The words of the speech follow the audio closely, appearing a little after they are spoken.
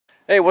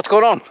Hey, what's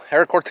going on?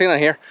 Erik Cortina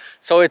here.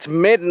 So it's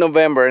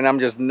mid-November and I'm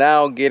just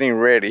now getting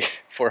ready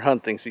for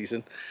hunting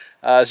season.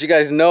 As you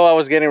guys know, I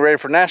was getting ready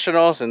for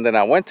nationals and then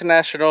I went to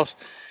nationals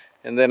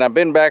and then I've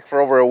been back for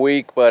over a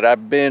week, but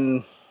I've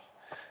been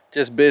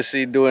just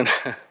busy doing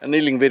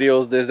annealing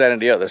videos, this, that,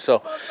 and the other.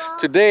 So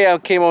today I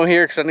came over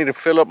here because I need to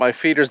fill up my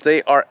feeders.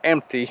 They are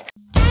empty.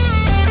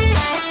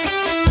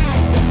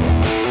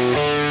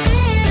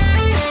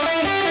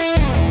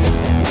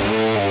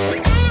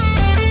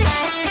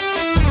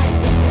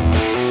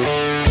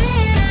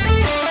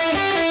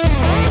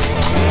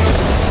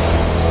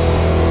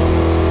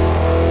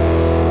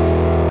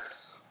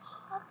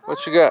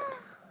 What you got?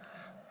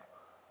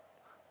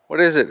 What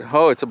is it?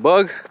 Oh, it's a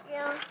bug?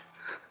 Yeah.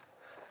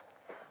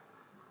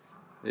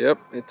 Yep,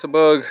 it's a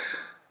bug.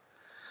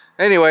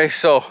 Anyway,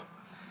 so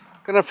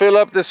gonna fill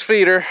up this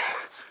feeder.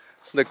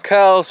 The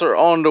cows are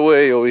on the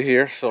way over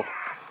here, so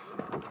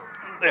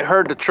they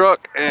heard the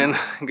truck and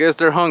I guess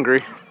they're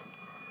hungry.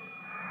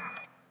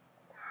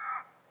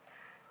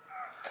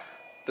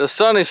 The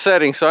sun is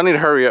setting, so I need to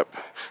hurry up.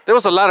 There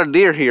was a lot of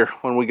deer here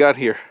when we got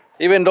here.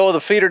 Even though the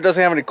feeder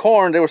doesn't have any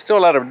corn, there was still a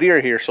lot of deer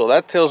here, so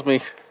that tells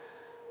me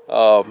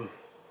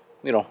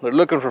you know, they're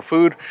looking for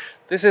food.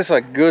 This is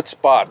a good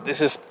spot. This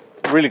is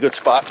a really good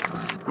spot.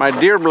 My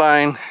deer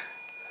blind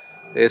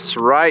is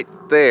right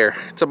there.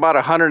 It's about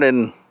 100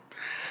 and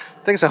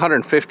I think it's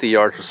 150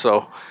 yards or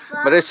so,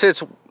 but it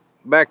sits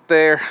back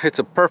there. It's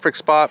a perfect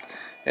spot.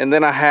 And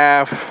then I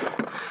have,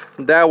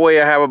 that way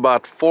I have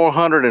about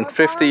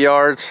 450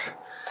 yards.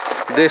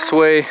 This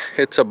way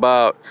it's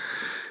about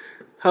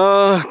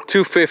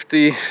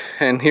 250,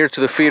 and here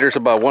to the feeder is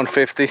about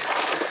 150.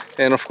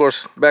 And of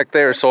course back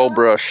there it's all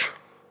brush,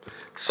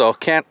 so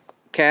can't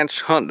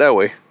hunt that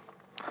way.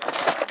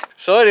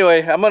 So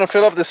anyway, I'm gonna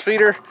fill up this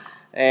feeder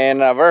and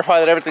verify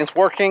that everything's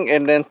working,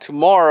 and then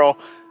tomorrow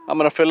I'm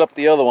gonna fill up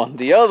the other one.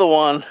 The other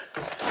one,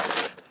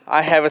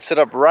 I have it set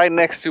up right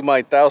next to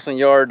my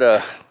 1,000-yard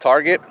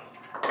target.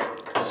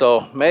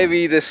 So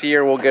maybe this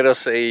year we'll get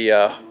us a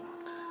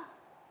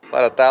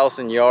about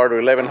 1,000-yard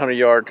or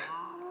 1,100-yard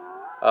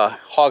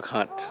hog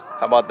hunt.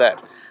 How about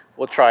that?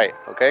 We'll try it,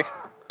 okay?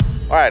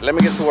 All right, let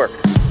me get to work.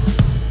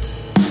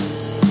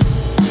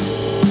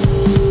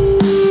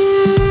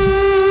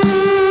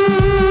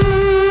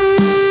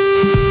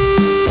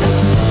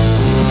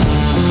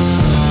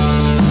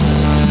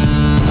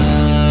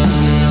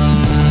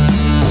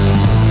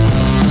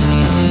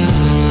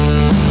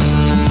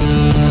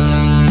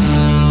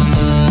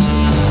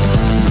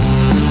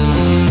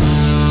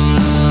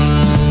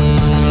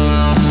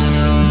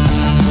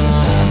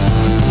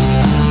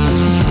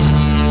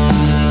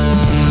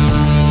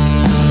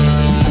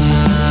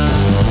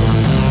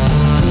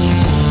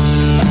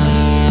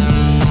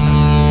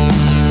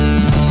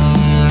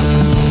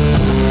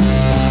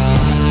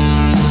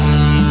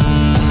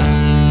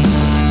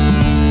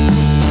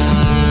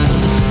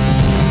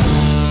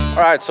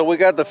 Alright, so we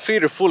got the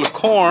feeder full of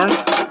corn.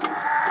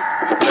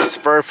 Let's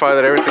verify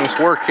that everything's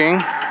working.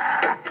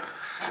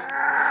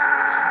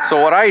 So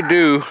what I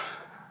do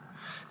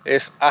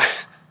is I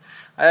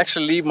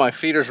actually leave my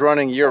feeders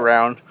running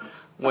year-round.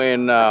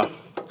 When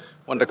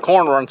the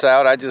corn runs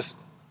out, I just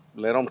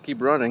let them keep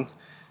running,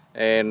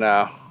 and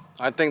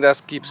I think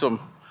that keeps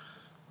them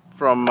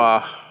from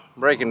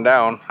breaking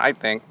down, I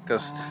think,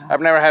 because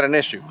I've never had an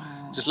issue.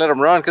 Just let them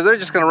run, because they're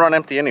just going to run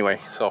empty anyway,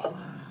 so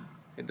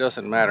it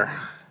doesn't matter.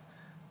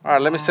 All right,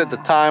 let me set the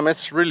time.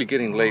 It's really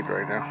getting late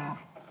right now.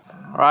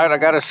 All right, I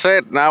got it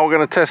set. Now we're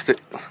gonna test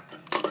it.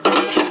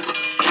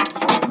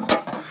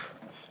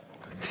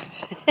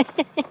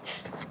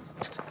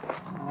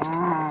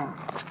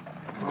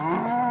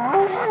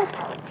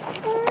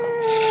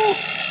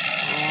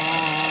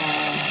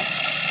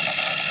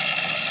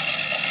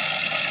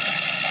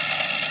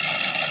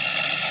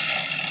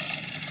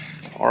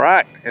 All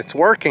right, it's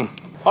working.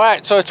 All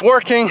right, so it's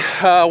working.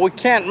 We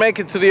can't make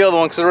it to the other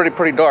one because it's already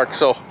pretty dark,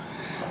 so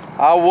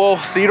I will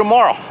see you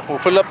tomorrow. We'll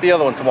fill up the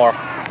other one tomorrow.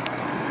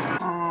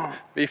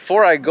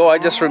 Before I go, I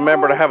just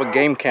remembered I have a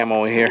game cam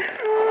over here.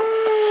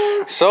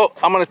 So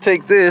I'm gonna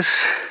take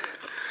this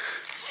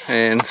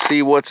and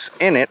see what's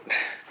in it,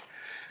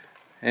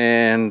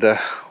 and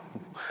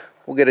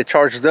we'll get it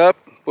charged up,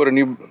 put a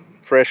new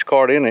fresh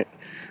card in it.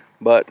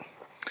 But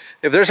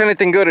if there's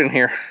anything good in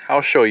here,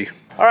 I'll show you.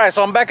 All right,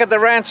 so I'm back at the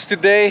ranch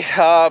today.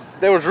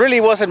 There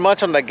wasn't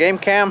much on the game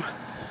cam.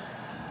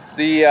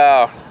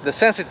 The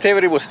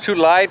sensitivity was too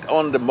light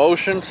on the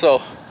motion,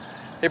 so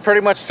it pretty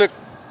much took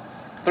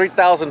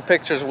 3,000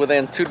 pictures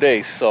within 2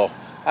 days, so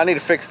I need to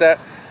fix that.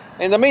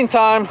 In the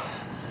meantime,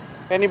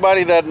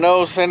 anybody that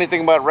knows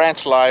anything about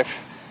ranch life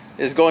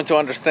is going to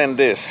understand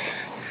this.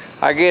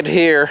 I get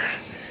here,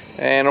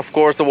 and of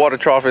course the water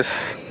trough is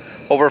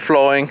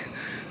overflowing.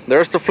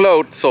 There's the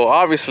float, so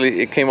obviously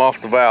it came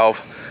off the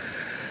valve.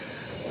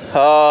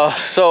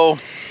 So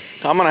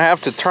I'm gonna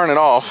have to turn it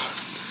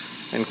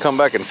off and come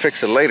back and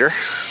fix it later.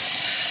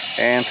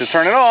 And to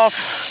turn it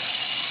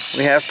off,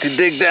 we have to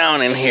dig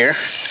down in here.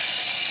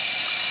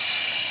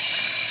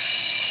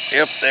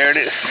 Yep, there it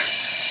is.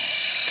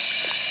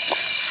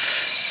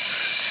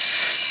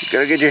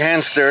 Gotta get your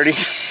hands dirty.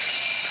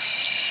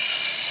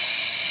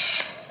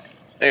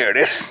 There it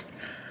is.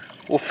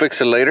 We'll fix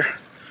it later.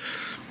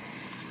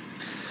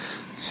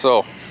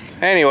 So,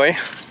 anyway,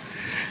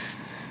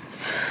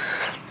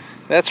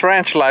 that's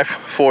ranch life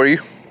for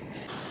you.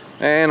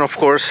 And of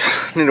course,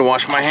 I need to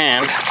wash my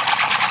hand.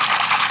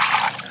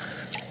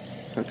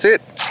 That's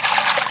it.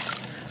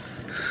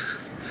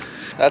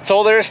 That's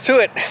all there is to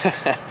it.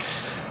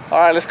 All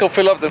right, let's go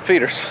fill up the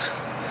feeders.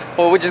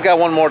 Well, we just got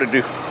one more to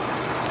do.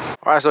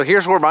 All right, so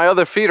here's where my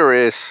other feeder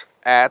is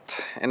at,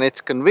 and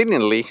it's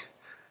conveniently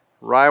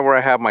right where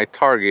I have my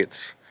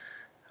targets.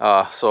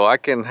 So I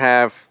can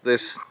have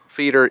this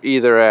feeder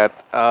either at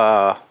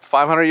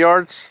 500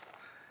 yards,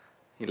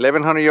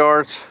 1100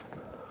 yards,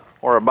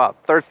 or about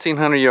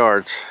 1300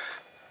 yards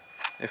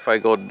if I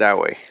go that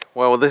way.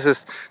 Well,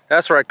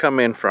 that's where I come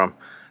in from.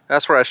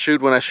 That's where I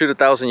shoot. When I shoot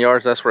 1,000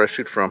 yards, that's where I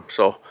shoot from.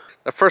 So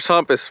the first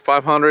hump is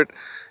 500,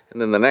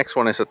 and then the next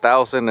one is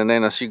 1,000, and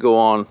then as you go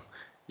on,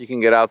 you can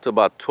get out to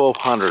about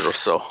 1,200 or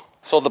so.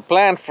 So the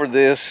plan for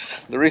this,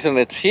 the reason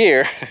it's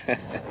here,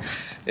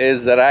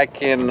 is that I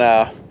can,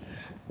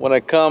 when I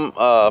come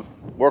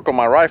work on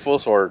my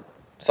rifles or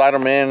sight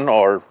them in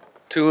or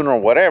tune or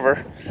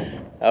whatever,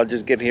 I'll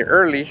just get here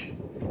early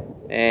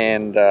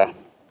and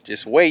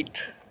just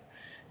wait.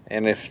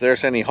 And if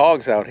there's any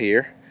hogs out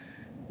here,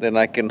 then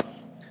I can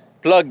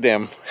plug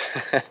them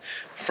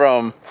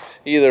from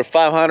either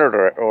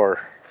 500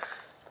 or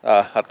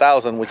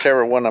 1,000,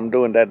 whichever one I'm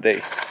doing that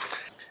day.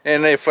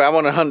 And if I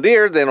want to hunt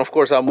deer, then of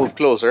course I'll move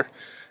closer,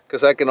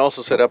 because I can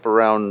also set up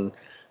around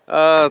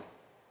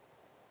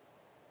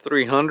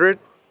 300.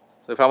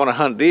 So if I want to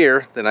hunt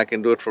deer, then I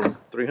can do it from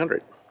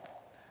 300.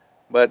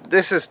 But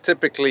this is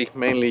typically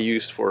mainly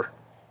used for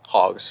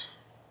hogs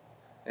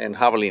and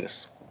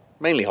javelinas,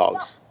 mainly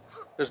hogs.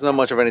 There's not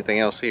much of anything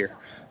else here.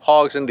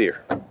 Hogs and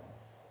deer.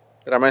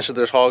 Did I mention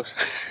there's hogs?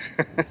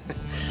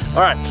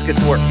 All right, let's get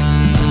to work.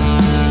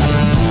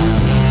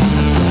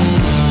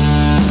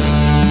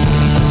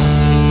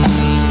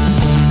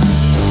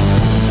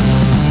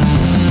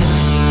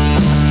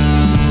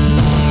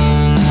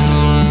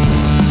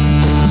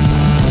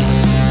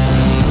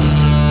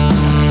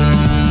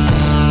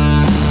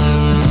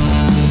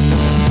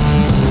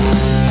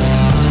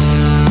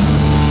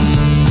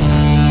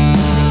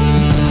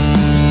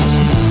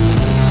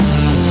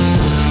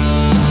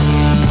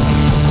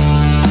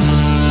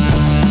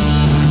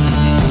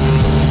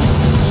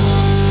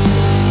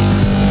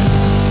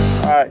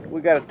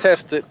 We got to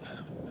test it,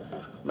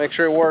 make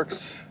sure it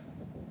works.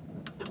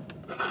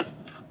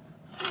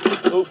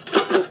 Oh,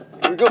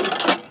 here we go.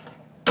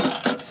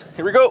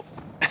 Here we go.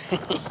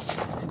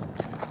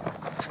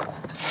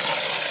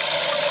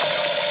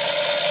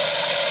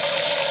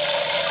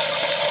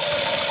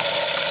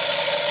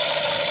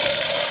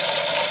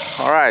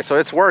 All right, so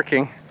it's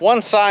working.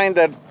 One sign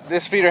that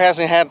this feeder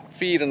hasn't had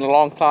feed in a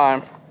long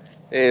time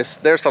is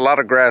there's a lot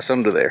of grass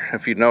under there,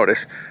 if you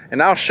notice.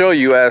 And I'll show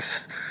you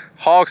as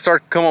hogs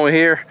start to come over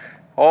here,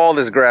 all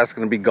this grass is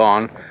going to be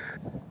gone.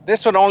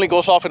 This one only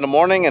goes off in the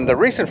morning, and the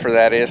reason for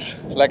that is,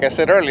 like I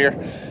said earlier,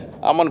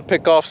 I'm going to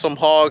pick off some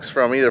hogs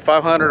from either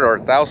 500 or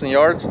 1,000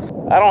 yards.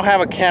 I don't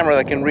have a camera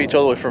that can reach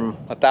all the way from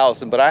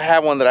 1,000, but I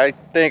have one that I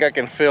think I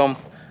can film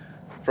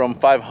from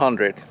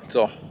 500.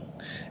 So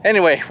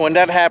anyway, when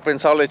that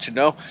happens, I'll let you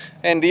know.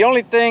 And the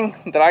only thing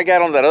that I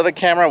got on that other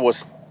camera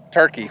was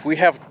turkey. We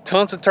have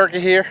tons of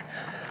turkey here,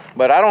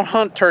 but I don't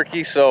hunt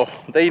turkey, so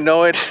they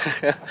know it.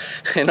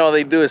 And all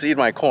they do is eat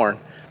my corn.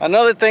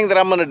 Another thing that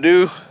I'm gonna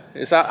do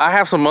is I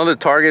have some other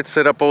targets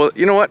set up over.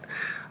 You know what?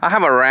 I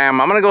have a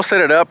ram. I'm gonna go set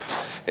it up.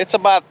 It's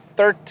about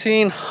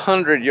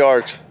 1,300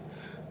 yards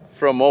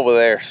from over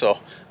there. So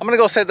I'm gonna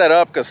go set that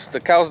up because the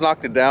cows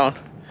knocked it down.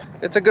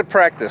 It's a good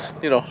practice.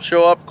 You know,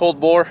 show up, cold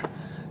bore,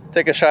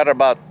 take a shot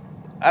about,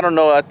 I don't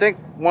know, I think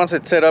once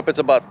it's set up, it's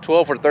about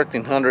 12 or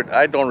 1,300.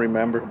 I don't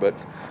remember, but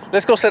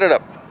let's go set it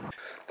up.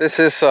 This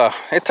is,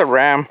 it's a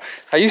ram.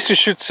 I used to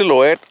shoot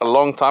silhouette a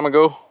long time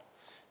ago.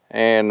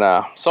 And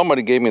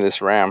somebody gave me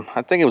this ram.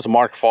 I think it was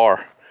Mark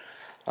Farr.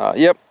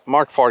 Yep,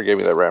 Mark Farr gave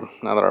me that ram,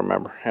 now that I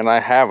remember. And I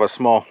have a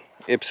small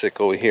IPSC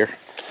over here.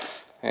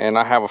 And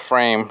I have a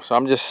frame, so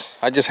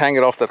I just hang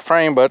it off that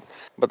frame, but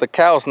the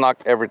cows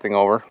knocked everything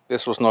over.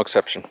 This was no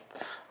exception.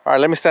 All right,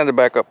 let me stand it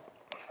back up.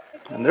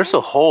 And there's a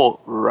hole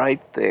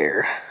right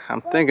there. I'm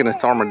thinking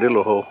it's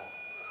armadillo hole.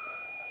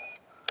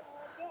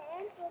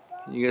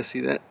 You guys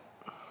see that?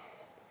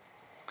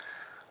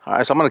 All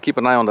right, so I'm gonna keep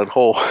an eye on that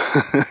hole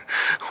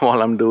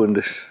while I'm doing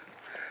this.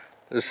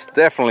 There's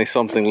definitely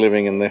something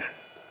living in there.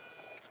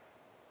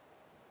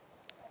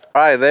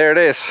 All right, there it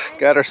is.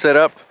 Got her set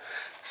up.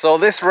 So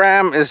this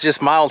ram is just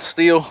mild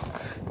steel.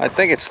 I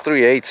think it's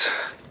 3/8.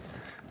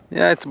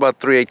 Yeah, it's about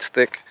 3/8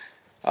 thick.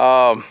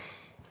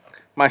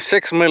 My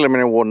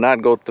 6mm will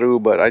not go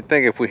through, but I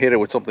think if we hit it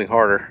with something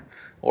harder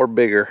or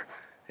bigger,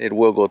 it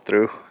will go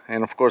through.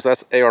 And of course,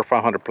 that's AR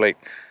 500 plate.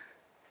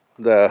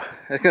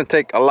 It's gonna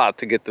take a lot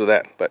to get through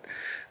that, but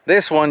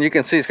this one you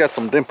can see it's got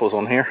some dimples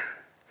on here,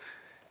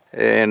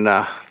 and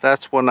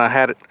that's when I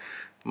had it,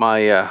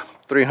 my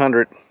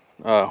 300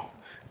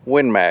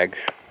 Win Mag.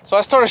 So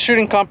I started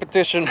shooting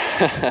competition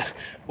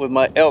with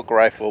my elk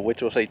rifle,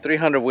 which was a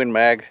 300 Win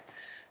Mag,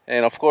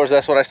 and of course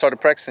that's what I started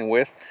practicing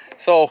with.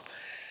 So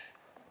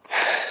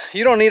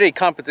you don't need a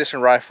competition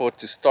rifle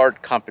to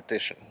start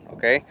competition,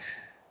 okay?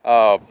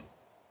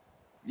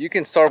 You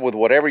can start with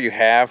whatever you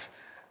have.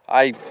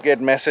 I get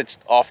messaged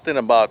often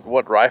about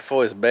what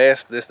rifle is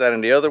best, this, that,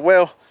 and the other.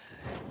 Well,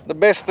 the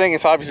best thing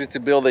is obviously to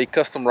build a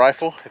custom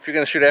rifle. If you're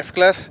gonna shoot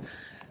F-class,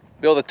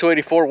 build a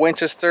 284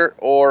 Winchester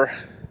or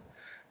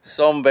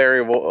some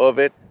variable of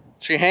it.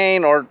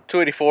 Chihane or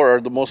 284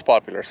 are the most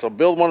popular, so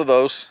build one of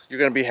those. You're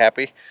gonna be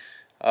happy.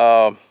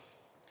 You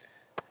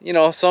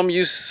know, some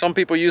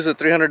people use the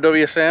 300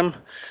 WSM,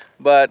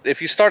 but if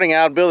you're starting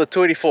out, build a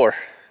 284.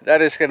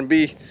 That is gonna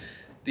be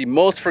the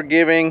most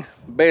forgiving,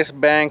 best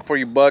bang for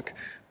your buck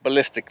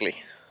ballistically.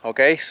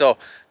 Okay, so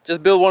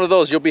just build one of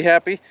those, you'll be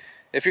happy.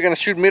 If you're gonna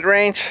shoot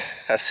mid-range,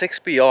 a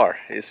 6PR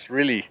is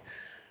really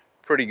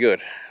pretty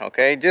good.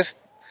 Okay, just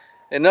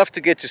enough to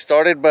get you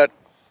started. But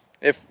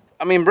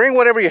bring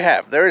whatever you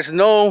have. There is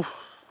no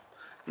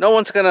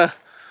one's gonna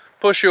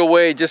push you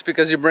away just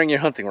because you bring your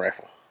hunting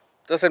rifle.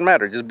 Doesn't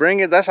matter, just bring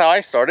it. That's how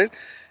I started.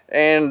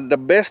 And the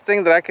best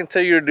thing that I can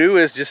tell you to do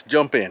is just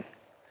jump in.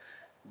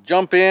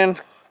 Jump in.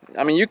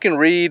 I mean, you can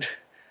read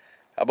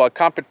about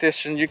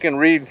competition, you can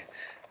read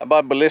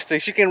about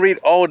ballistics, you can read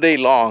all day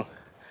long.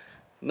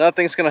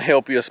 Nothing's gonna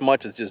help you as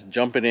much as just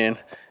jumping in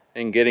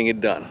and getting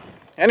it done.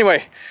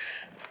 Anyway,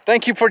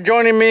 thank you for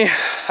joining me.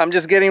 I'm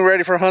just getting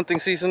ready for hunting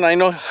season. I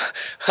know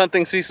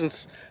hunting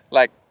season's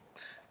like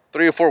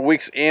 3 or 4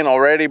 weeks in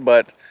already,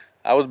 but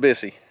I was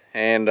busy,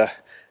 and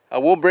I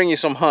will bring you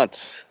some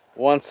hunts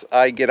once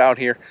I get out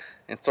here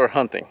and start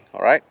hunting.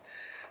 All right,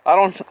 I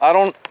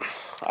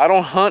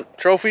don't hunt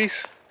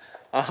trophies,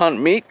 I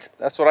hunt meat.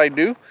 That's what I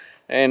do,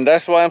 and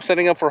that's why I'm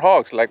setting up for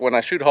hogs. Like when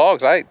I shoot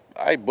hogs,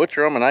 I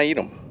butcher them and I eat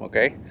them.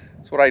 Okay,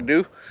 that's what I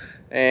do,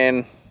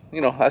 and you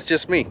know, that's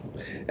just me.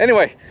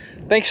 Anyway,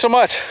 thanks so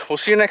much. We'll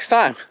see you next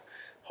time.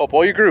 Hope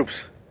all your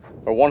groups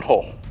are one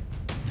whole.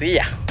 See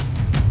ya.